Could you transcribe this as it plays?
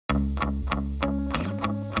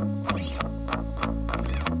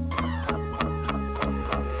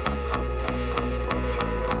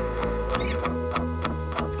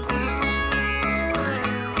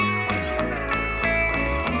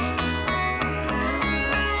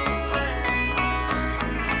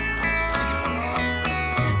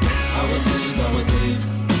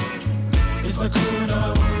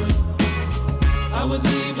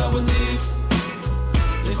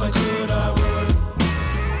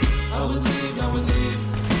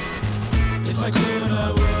If I could,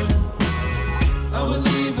 I would. I would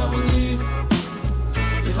leave, I would leave.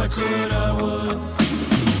 If I could, I would.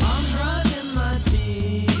 I'm grinding my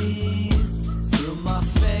teeth through my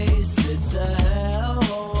face. It's a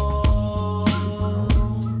hellhole.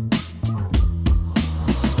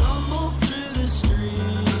 Stumble through the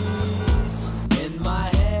streets in my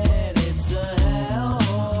head. It's a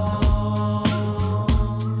hellhole.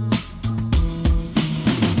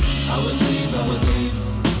 I would leave, I would leave.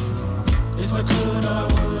 If I could, I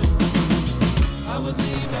would. I would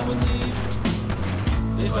leave, I would leave.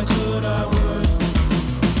 If I could, I would.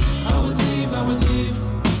 I would leave, I would leave.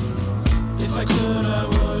 If I could, I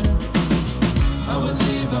would. I would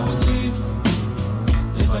leave, I would leave.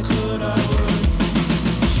 If I could, I would.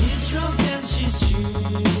 She's drunk and she's cheap.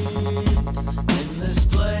 In this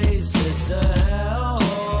place, it's a hellhole.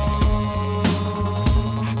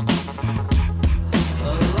 A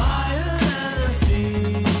liar and a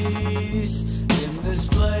thief. In this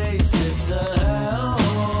place, it's a hellhole.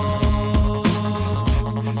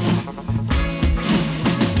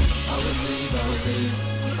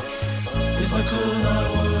 If I could, I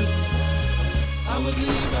would. I would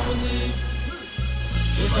leave, I would leave.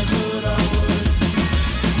 If I could, I would.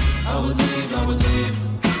 I would leave, I would leave.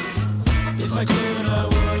 If I could, I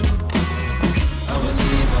would. I would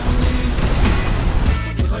leave, I would leave.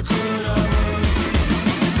 If I could, I would.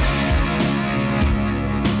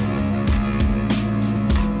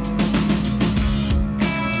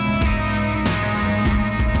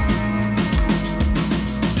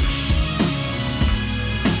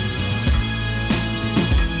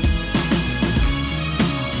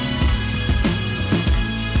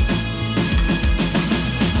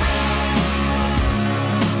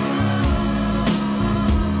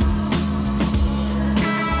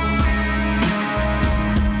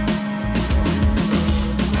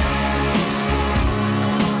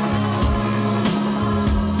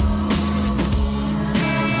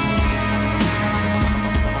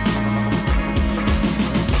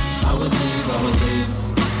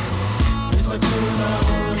 If I could, I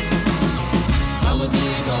would. I would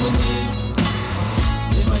leave, I would leave.